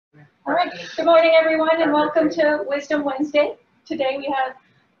All right, good morning everyone and welcome to Wisdom Wednesday. Today we have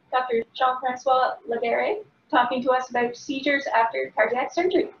Dr. Jean-Francois Légaré talking to us about seizures after cardiac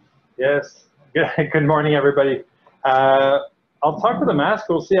surgery. Yes, good morning everybody. I'll talk with a mask,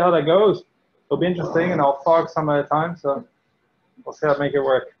 we'll see how that goes. It'll be interesting and I'll talk some at a time, so we'll see how to make it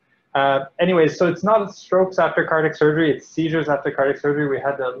work. Anyway, so it's not strokes after cardiac surgery, it's seizures after cardiac surgery. We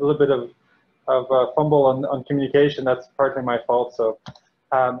had a little bit of fumble on communication, that's partly my fault. So.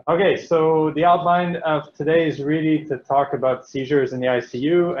 Okay, so the outline of today is really to talk about seizures in the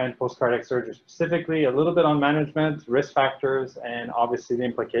ICU and post-cardiac surgery specifically, a little bit on management, risk factors, and obviously the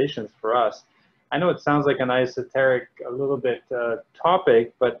implications for us. I know it sounds like an esoteric, a little bit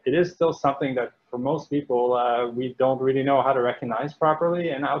topic, but it is still something that for most people, we don't really know how to recognize properly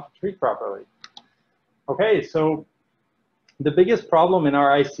and how to treat properly. Okay, so the biggest problem in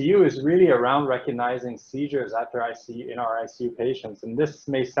our ICU is really around recognizing seizures after ICU in our ICU patients. And this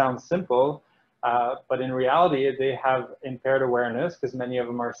may sound simple, but in reality, they have impaired awareness because many of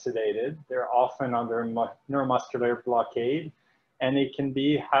them are sedated. They're often under neuromuscular blockade, and they can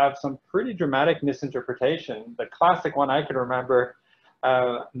have some pretty dramatic misinterpretation. The classic one I can remember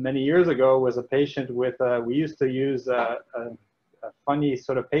many years ago was a patient with, we used to use a funny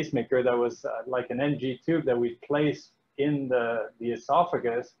sort of pacemaker that was like an NG tube that we placed in the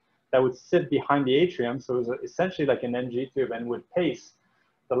esophagus that would sit behind the atrium. So it was essentially like an NG tube and would pace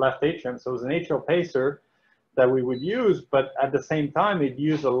the left atrium. So it was an atrial pacer that we would use, but at the same time, it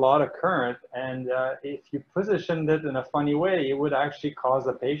used a lot of current. And if you positioned it in a funny way, it would actually cause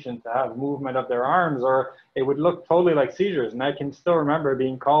the patient to have movement of their arms, or it would look totally like seizures. And I can still remember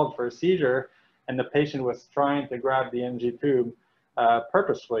being called for a seizure and the patient was trying to grab the NG tube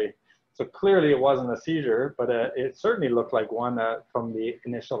purposefully. So clearly it wasn't a seizure, but it certainly looked like one from the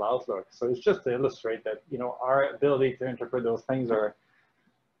initial outlook. So it's just to illustrate that, you know, our ability to interpret those things are,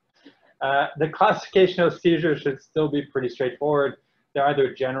 the classification of seizures should still be pretty straightforward. They're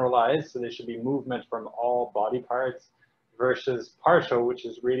either generalized, so they should be movement from all body parts, versus partial, which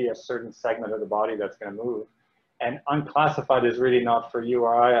is really a certain segment of the body that's going to move. And unclassified is really not for you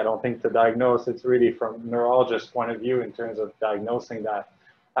or I don't think, to diagnose. It's really from neurologist's point of view in terms of diagnosing that.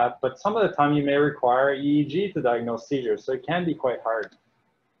 But some of the time you may require EEG to diagnose seizures, so it can be quite hard.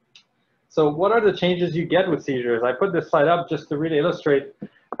 So what are the changes you get with seizures? I put this slide up just to really illustrate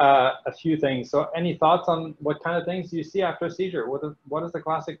a few things. So any thoughts on what kind of things you see after a seizure? What is the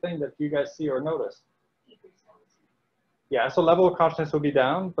classic thing that you guys see or notice? Yeah, so level of consciousness will be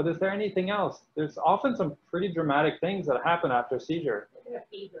down, but is there anything else? There's often some pretty dramatic things that happen after a seizure.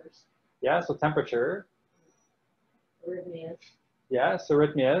 Fevers. Yeah, so temperature. Arrhythmias. Yes,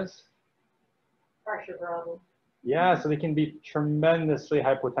 arrhythmias. Pressure problem. Yeah, so they can be tremendously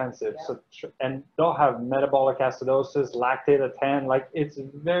hypotensive. Yeah. So, and they'll have metabolic acidosis, lactate at 10, like it's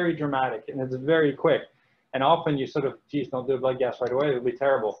very dramatic and it's very quick. And often you sort of, geez, don't do a blood gas right away, it'll be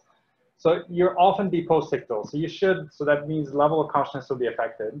terrible. So you'll often be post-ictal. So you should, so that means level of consciousness will be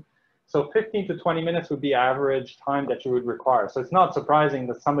affected. So 15 to 20 minutes would be average time that you would require. So it's not surprising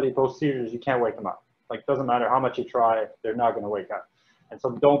that somebody post-seizures, you can't wake them up. Like, doesn't matter how much you try, they're not going to wake up. And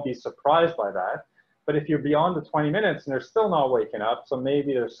so don't be surprised by that. But if you're beyond the 20 minutes and they're still not waking up, so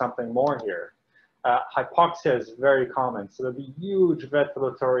maybe there's something more here. Hypoxia is very common. So there'll be huge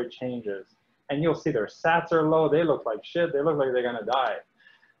ventilatory changes. And you'll see their SATs are low. They look like shit. They look like they're going to die.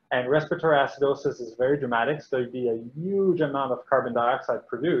 And respiratory acidosis is very dramatic. So there'll be a huge amount of carbon dioxide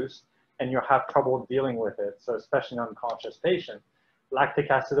produced, and you'll have trouble dealing with it. So especially in an unconscious patient. Lactic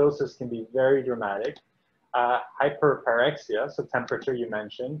acidosis can be very dramatic. Hyperpyrexia, so temperature you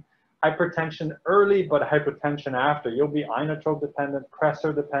mentioned. Hypertension early, but hypertension after. You'll be inotrope dependent,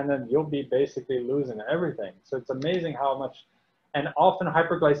 pressor dependent. You'll be basically losing everything. So it's amazing how much, and often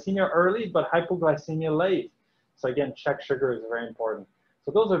hyperglycemia early, but hypoglycemia late. So again, check sugar is very important.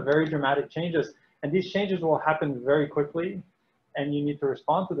 So those are very dramatic changes. And these changes will happen very quickly, and you need to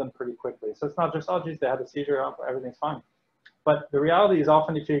respond to them pretty quickly. So it's not just, oh, geez, they had a seizure, everything's fine. But the reality is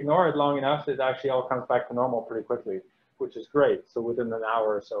often if you ignore it long enough, it actually all comes back to normal pretty quickly, which is great. So within an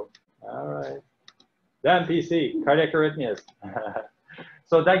hour or so. All right. Then PC, cardiac arrhythmias.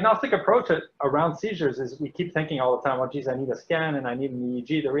 So diagnostic approach around seizures is we keep thinking all the time, well, geez, I need a scan and I need an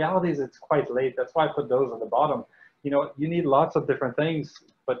EEG. The reality is it's quite late. That's why I put those at the bottom. You know, you need lots of different things,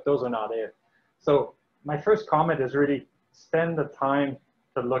 but those are not it. So my first comment is really spend the time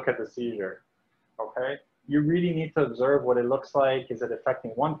to look at the seizure, okay? You really need to observe what it looks like. Is it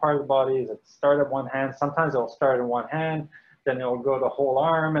affecting one part of the body? Is it start at one hand? Sometimes it'll start in one hand, then it'll go the whole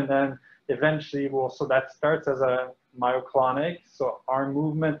arm, and then eventually so that starts as a myoclonic, so arm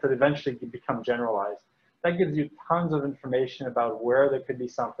movement that eventually can become generalized. that gives you tons of information about where there could be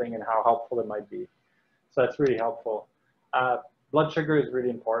something and how helpful it might be. So that's really helpful. Blood sugar is really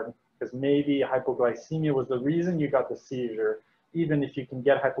important because maybe hypoglycemia was the reason you got the seizure, even if you can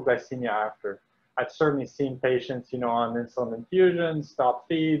get hypoglycemia after. I've certainly seen patients, on insulin infusions, stop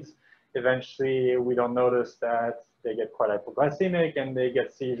feeds. Eventually, we don't notice that they get quite hypoglycemic and they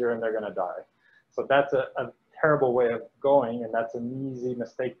get seizure and they're going to die. So that's a terrible way of going, and that's an easy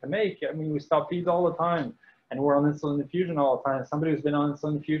mistake to make. I mean, we stop feeds all the time, and we're on insulin infusion all the time. Somebody who's been on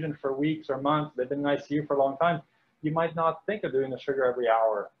insulin infusion for weeks or months, they've been in ICU for a long time, you might not think of doing the sugar every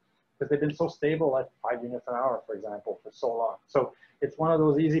hour because they've been so stable at 5 units an hour, for example, for so long. So it's one of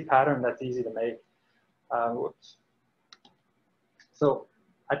those easy patterns that's easy to make. Whoops. So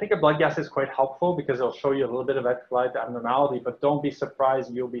I think a blood gas is quite helpful because it'll show you a little bit of electrolyte abnormality, but don't be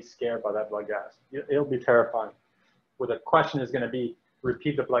surprised you'll be scared by that blood gas. It'll be terrifying. Well, the question is going to be,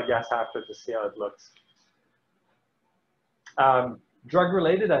 repeat the blood gas after to see how it looks.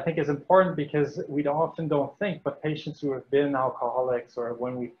 Drug-related, I think, is important because we often don't think, but patients who have been alcoholics, or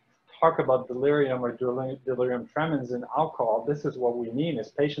when we talk about delirium or delirium tremens in alcohol, this is what we mean, is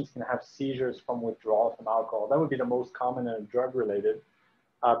patients can have seizures from withdrawal from alcohol. That would be the most common in a drug-related.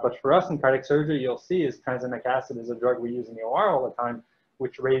 But for us in cardiac surgery, you'll see is tranexamic acid is a drug we use in the OR all the time,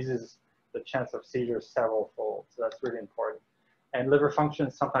 which raises the chance of seizures several-fold. So that's really important. And liver function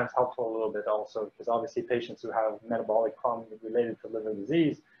is sometimes helpful a little bit also, because obviously patients who have metabolic problems related to liver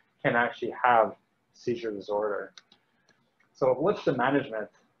disease can actually have seizure disorder. So what's the management?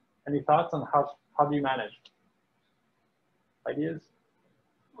 Any thoughts on how do you manage? Ideas?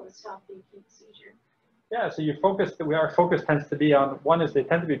 Well, stop the acute seizure. Yeah, so our focus tends to be on, one is they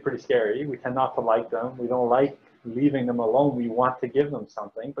tend to be pretty scary. We tend not to like them. We don't like leaving them alone. We want to give them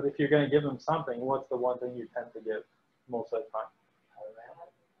something. But if you're going to give them something, what's the one thing you tend to give most of the time?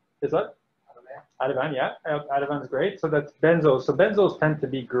 Is that? Ativan, yeah. Ativan is great. So that's benzos. So benzos tend to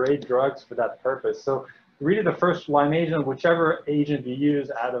be great drugs for that purpose. So really the first line agent, whichever agent you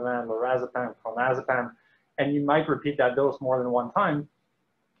use, Ativan, lorazepam, clonazepam, and you might repeat that dose more than one time,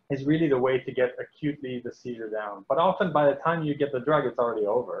 is really the way to get acutely the seizure down. But often by the time you get the drug, it's already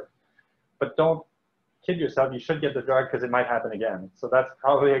over. But don't kid yourself, you should get the drug because it might happen again. So that's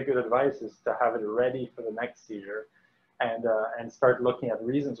probably a good advice, is to have it ready for the next seizure and start looking at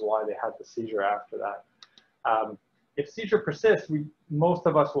reasons why they had the seizure after that. If seizure persists, most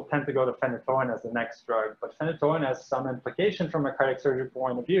of us will tend to go to phenytoin as the next drug, but phenytoin has some implication from a cardiac surgery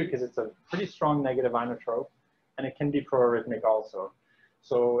point of view because it's a pretty strong negative inotrope, and it can be proarrhythmic also.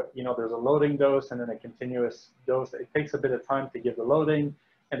 So, there's a loading dose and then a continuous dose. It takes a bit of time to give the loading,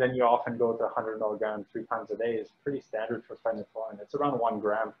 and then you often go to 100 milligrams 3 times a day. It's pretty standard for phenytoin. It's around 1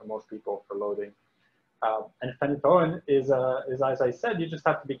 gram for most people for loading. And phenytoin is, as I said, you just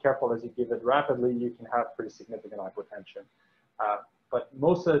have to be careful as you give it rapidly. You can have pretty significant hypotension. But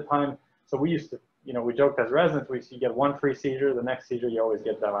most of the time, so we used to, we joked as residents, you get 1 free seizure, the next seizure you always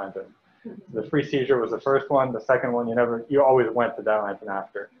get Dilantin. The free seizure was the first one. The second one, you always went to Dilantin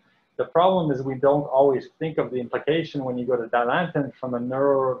after. The problem is we don't always think of the implication when you go to Dilantin from a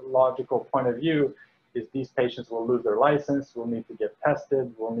neurological point of view, is these patients will lose their license, will need to get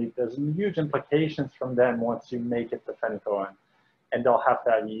tested, there's huge implications from them once you make it to phenytoin. And they'll have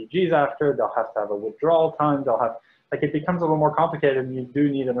to have EEGs after, they'll have to have a withdrawal time, it becomes a little more complicated, and you do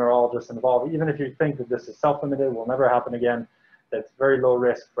need a neurologist involved. Even if you think that this is self-limited, will never happen again, that's very low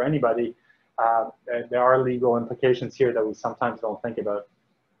risk for anybody. There are legal implications here that we sometimes don't think about.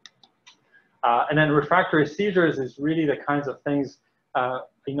 And then refractory seizures is really the kinds of things,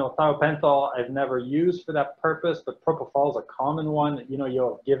 thiopental I've never used for that purpose, but propofol is a common one.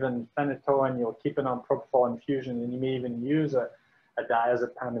 You'll have given phenytoin, you'll keep it on propofol infusion, and you may even use a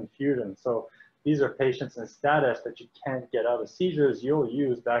diazepam infusion. So these are patients in status that you can't get out of seizures. You'll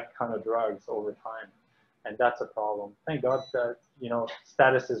use that kind of drugs over time. And that's a problem. Thank God that,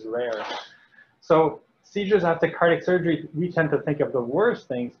 status is rare. So seizures after cardiac surgery, we tend to think of the worst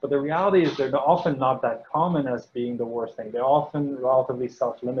things, but the reality is they're often not that common as being the worst thing. They're often relatively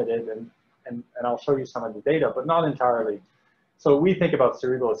self-limited, and I'll show you some of the data, but not entirely. So we think about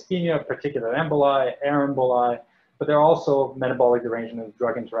cerebral ischemia, particular emboli, air emboli, but there are also metabolic derangement,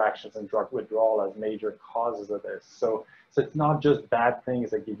 drug interactions, and drug withdrawal as major causes of this. So it's not just bad things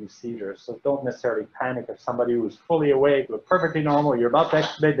that give you seizures. So don't necessarily panic if somebody who's fully awake, look perfectly normal, you're about to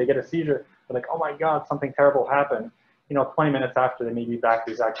extubate, they get a seizure, they're like, oh my God, something terrible happened. 20 minutes after, they may be back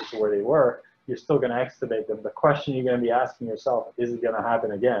exactly to where they were. You're still going to extubate them. The question you're going to be asking yourself, is it going to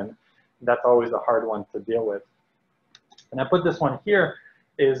happen again? And that's always the hard one to deal with. And I put this one here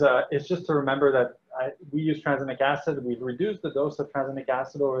is just to remember that we use tranexamic acid. We've reduced the dose of tranexamic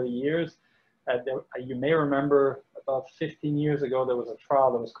acid over the years. You may remember about 15 years ago, there was a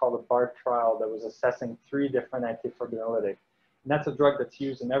trial that was called the BART trial that was assessing 3 different antifibrinolytic. And that's a drug that's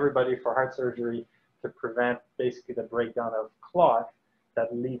used in everybody for heart surgery to prevent basically the breakdown of clot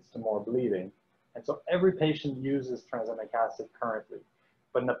that leads to more bleeding. And so every patient uses tranexamic acid currently.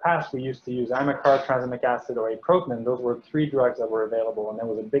 But in the past, we used to use Amicar, tranexamic acid, or apropinan. Those were 3 drugs that were available, and there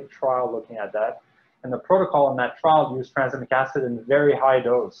was a big trial looking at that. And the protocol in that trial used tranexamic acid in very high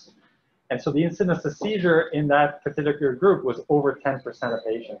dose. And so the incidence of seizure in that particular group was over 10% of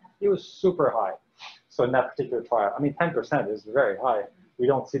patients. It was super high. So in that particular trial, I mean, 10% is very high. We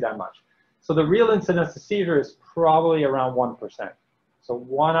don't see that much. So the real incidence of seizure is probably around 1%. So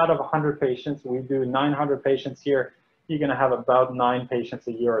 1 out of 100 patients, we do 900 patients here, you're gonna have about 9 patients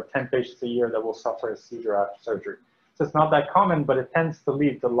a year or 10 patients a year that will suffer a seizure after surgery. So it's not that common, but it tends to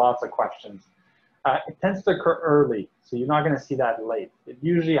lead to lots of questions. It tends to occur early, so you're not gonna see that late. It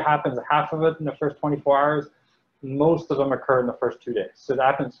usually happens half of it in the first 24 hours. Most of them occur in the first 2 days. So it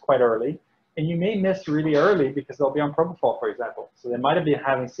happens quite early. And you may miss really early because they'll be on propofol, for example. So they might have been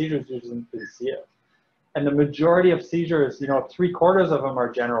having seizures, you just didn't see it. And the majority of seizures, 3/4 of them are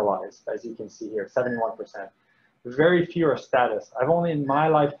generalized, as you can see here, 71%. Very few are status. I've only in my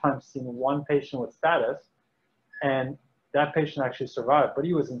lifetime seen 1 patient with status, and that patient actually survived, but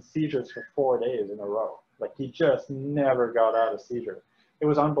he was in seizures for 4 days in a row. Like, he just never got out of seizure. It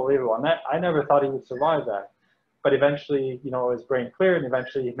was unbelievable. And I never thought he would survive that. But eventually, his brain cleared, and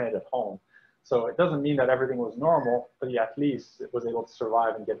eventually he made it home. So it doesn't mean that everything was normal, but he at least was able to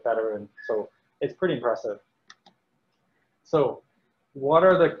survive and get better. And so it's pretty impressive. So what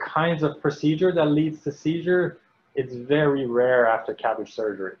are the kinds of procedure that leads to seizure? It's very rare after CABG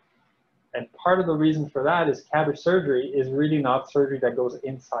surgery. And part of the reason for that is CABG surgery is really not surgery that goes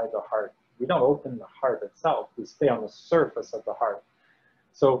inside the heart. We don't open the heart itself. We stay on the surface of the heart.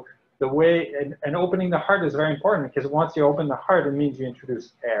 So the way, and opening the heart is very important, because once you open the heart, it means you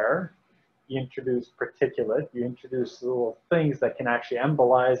introduce air, you introduce particulate, you introduce little things that can actually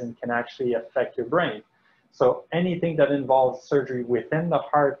embolize and can actually affect your brain. So anything that involves surgery within the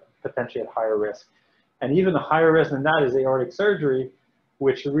heart, potentially at higher risk. And even the higher risk than that is aortic surgery,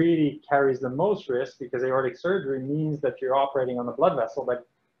 which really carries the most risk, because aortic surgery means that you're operating on a blood vessel that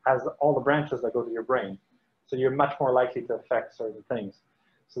has all the branches that go to your brain. So you're much more likely to affect certain things.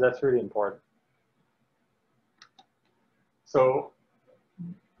 So that's really important. So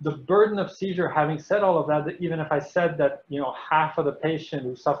the burden of seizure, having said all of that, even if I said that, half of the patient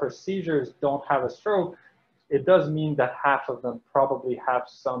who suffers seizures don't have a stroke, it does mean that half of them probably have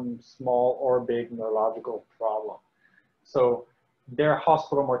some small or big neurological problem. So their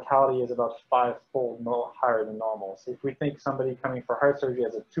hospital mortality is about 5-fold higher than normal. So if we think somebody coming for heart surgery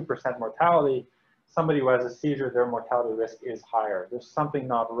has a 2% mortality, somebody who has a seizure, their mortality risk is higher. There's something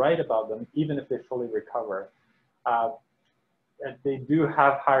not right about them, even if they fully recover. They do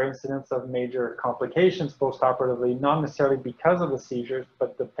have higher incidence of major complications postoperatively, not necessarily because of the seizures,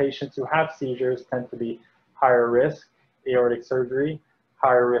 but the patients who have seizures tend to be higher risk, aortic surgery,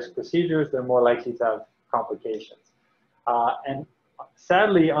 higher risk procedures, they're more likely to have complications. And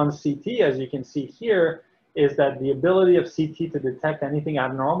sadly on CT, as you can see here, is that the ability of CT to detect anything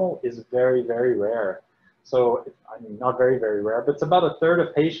abnormal is very, very rare. So, I mean, not very, very rare, but it's about 1/3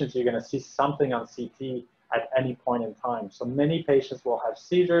 of patients you're gonna see something on CT at any point in time. So many patients will have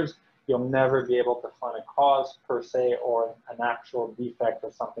seizures. You'll never be able to find a cause per se or an actual defect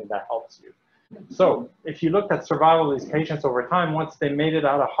or something that helps you. So if you looked at survival of these patients over time, once they made it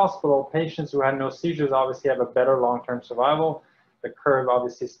out of hospital, patients who had no seizures obviously have a better long-term survival. The curve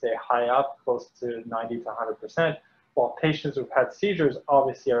obviously stay high up, close to 90 to 100%, while patients who've had seizures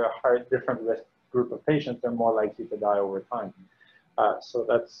obviously are a different risk group of patients. They're more likely to die over time. So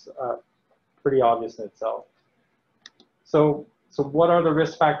that's pretty obvious in itself. So what are the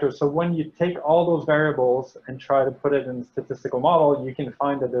risk factors? So when you take all those variables and try to put it in a statistical model, you can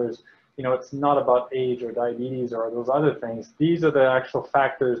find that there's, it's not about age or diabetes or those other things. These are the actual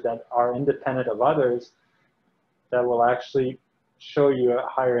factors that are independent of others that will actually show you a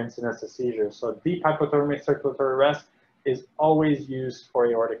higher incidence of seizures. So deep hypothermic circulatory arrest is always used for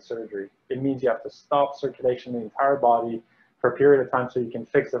aortic surgery. It means you have to stop circulation in the entire body for a period of time so you can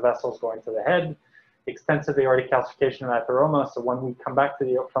fix the vessels going to the head. Extensive aortic calcification and atheroma. So when we come back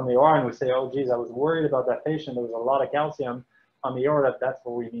to from the OR and we say, oh geez, I was worried about that patient, there was a lot of calcium on the aorta, that's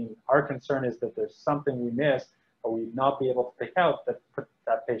what we mean. Our concern is that there's something we missed or we'd not be able to pick out that put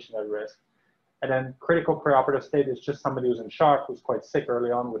that patient at risk. And then critical preoperative state is just somebody who's in shock, who's quite sick early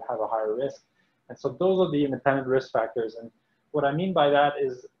on, would have a higher risk. And so those are the independent risk factors. And what I mean by that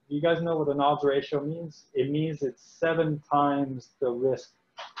is, you guys know what an odds ratio means? It means it's 7 times the risk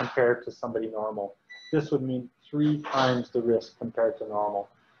compared to somebody normal. This would mean 3 times the risk compared to normal.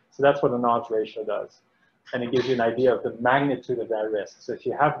 So that's what an odds ratio does. And it gives you an idea of the magnitude of that risk. So if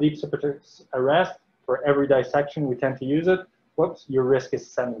you have deep supportive arrest, for every dissection we tend to use it, whoops, your risk is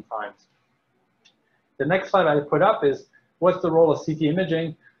 7 times. The next slide I put up is, what's the role of CT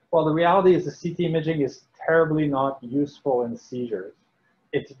imaging? Well, the reality is the CT imaging is terribly not useful in seizures.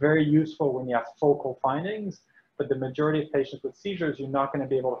 It's very useful when you have focal findings, but the majority of patients with seizures, you're not going to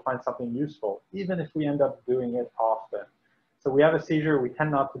be able to find something useful, even if we end up doing it often. So we have a seizure, we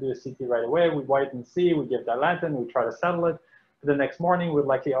tend not to do a CT right away, we wait and see, we give Dilantin, we try to settle it. The next morning, we're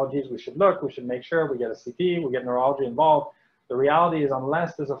likely, oh geez, we should look, we should make sure, we get a CT, we get neurology involved. The reality is,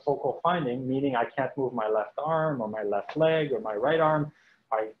 unless there's a focal finding, meaning I can't move my left arm or my left leg or my right arm,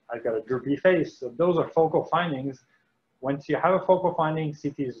 I've got a droopy face. So those are focal findings. Once you have a focal finding,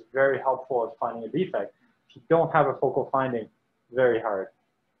 CT is very helpful at finding a defect. If you don't have a focal finding, very hard.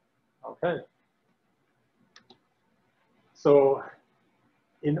 Okay. So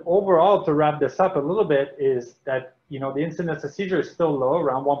in overall, to wrap this up a little bit, is that, you know, the incidence of seizure is still low,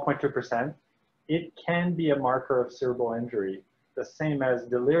 around 1.2%. It can be a marker of cerebral injury, the same as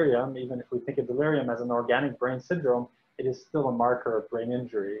delirium. Even if we think of delirium as an organic brain syndrome, it is still a marker of brain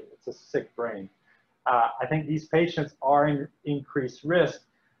injury. It's a sick brain. I think these patients are in increased risk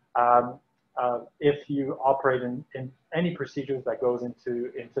if you operate in any procedures that goes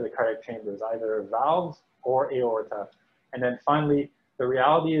into the cardiac chambers, either valves or aorta. And then finally, the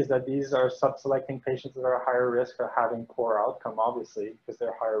reality is that these are subselecting patients that are higher risk for having poor outcome, obviously, because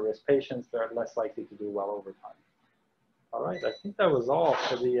they're higher risk patients, they're less likely to do well over time. All right, I think that was all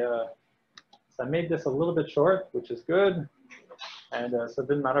for the, so I made this a little bit short, which is good. And so it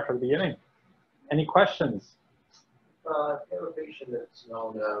didn't matter for the beginning. Any questions? I have a patient that's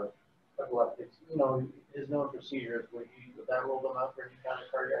known epileptics, you know, is known for seizures. Would that rule them out for any kind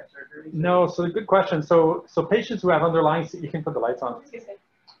of cardiac surgery? No, so good question. So patients who have underlying, you can put the lights on.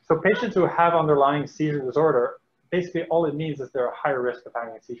 So patients who have underlying seizure disorder, basically all it means is they're a higher risk of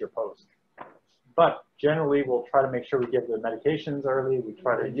having a seizure post. But generally, we'll try to make sure we give the medications early. We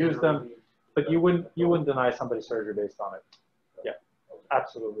try to use them, but you wouldn't deny somebody surgery based on it. Yeah,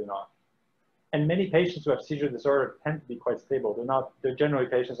 absolutely not. And many patients who have seizure disorder tend to be quite stable. They're generally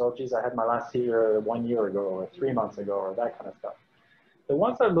patients, oh geez, I had my last seizure 1 year ago or 3 months ago or that kind of stuff. The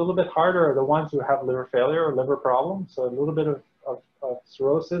ones that are a little bit harder are the ones who have liver failure or liver problems, so a little bit of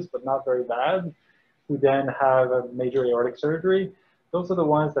cirrhosis, but not very bad, who then have a major aortic surgery. Those are the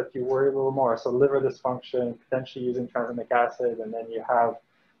ones that you worry a little more. So liver dysfunction, potentially using tranexamic acid, and then you have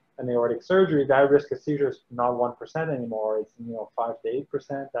an aortic surgery. That risk of seizure is not 1% anymore. It's 5 to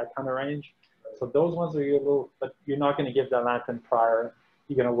 8%, that kind of range. So those ones are a little, but you're not going to give Dilantin prior.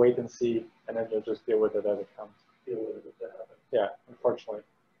 You're going to wait and see, and then you'll just deal with it as it comes. Deal with it as it happens. Yeah, unfortunately.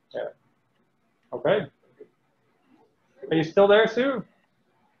 Yeah. Okay. Are you still there, Sue?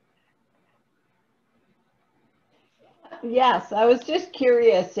 Yes, I was just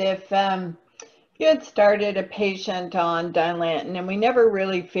curious if you had started a patient on Dilantin and we never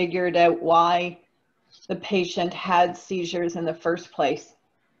really figured out why the patient had seizures in the first place.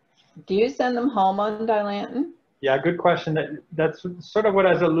 Do you send them home on Dilantin? Yeah, good question. That's sort of what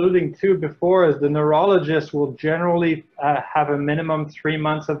I was alluding to before, is the neurologist will generally have a minimum 3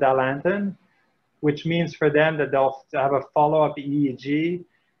 months of Dilantin, which means for them that they'll have a follow-up EEG,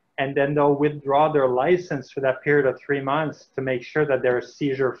 and then they'll withdraw their license for that period of 3 months to make sure that they're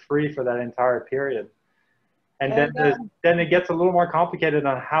seizure-free for that entire period. And then it gets a little more complicated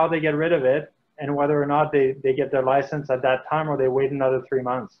on how they get rid of it and whether or not they get their license at that time or they wait another 3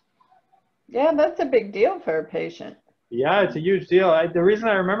 months. Yeah, that's a big deal for a patient. Yeah, it's a huge deal. The reason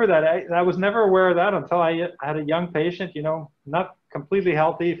I remember that, I was never aware of that until I had a young patient, not completely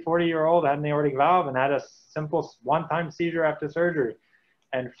healthy, 40-year-old, had an aortic valve and had a simple one-time seizure after surgery.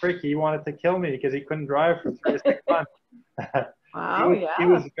 And he wanted to kill me because he couldn't drive for 3 to 6 months. Wow, yeah. He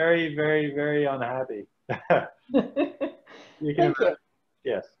was very, very, very unhappy. You can imagine.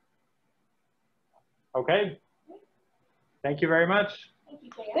 Yes. Okay. Thank you very much. Thank you,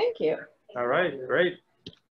 Jaya. Thank you. All right, great.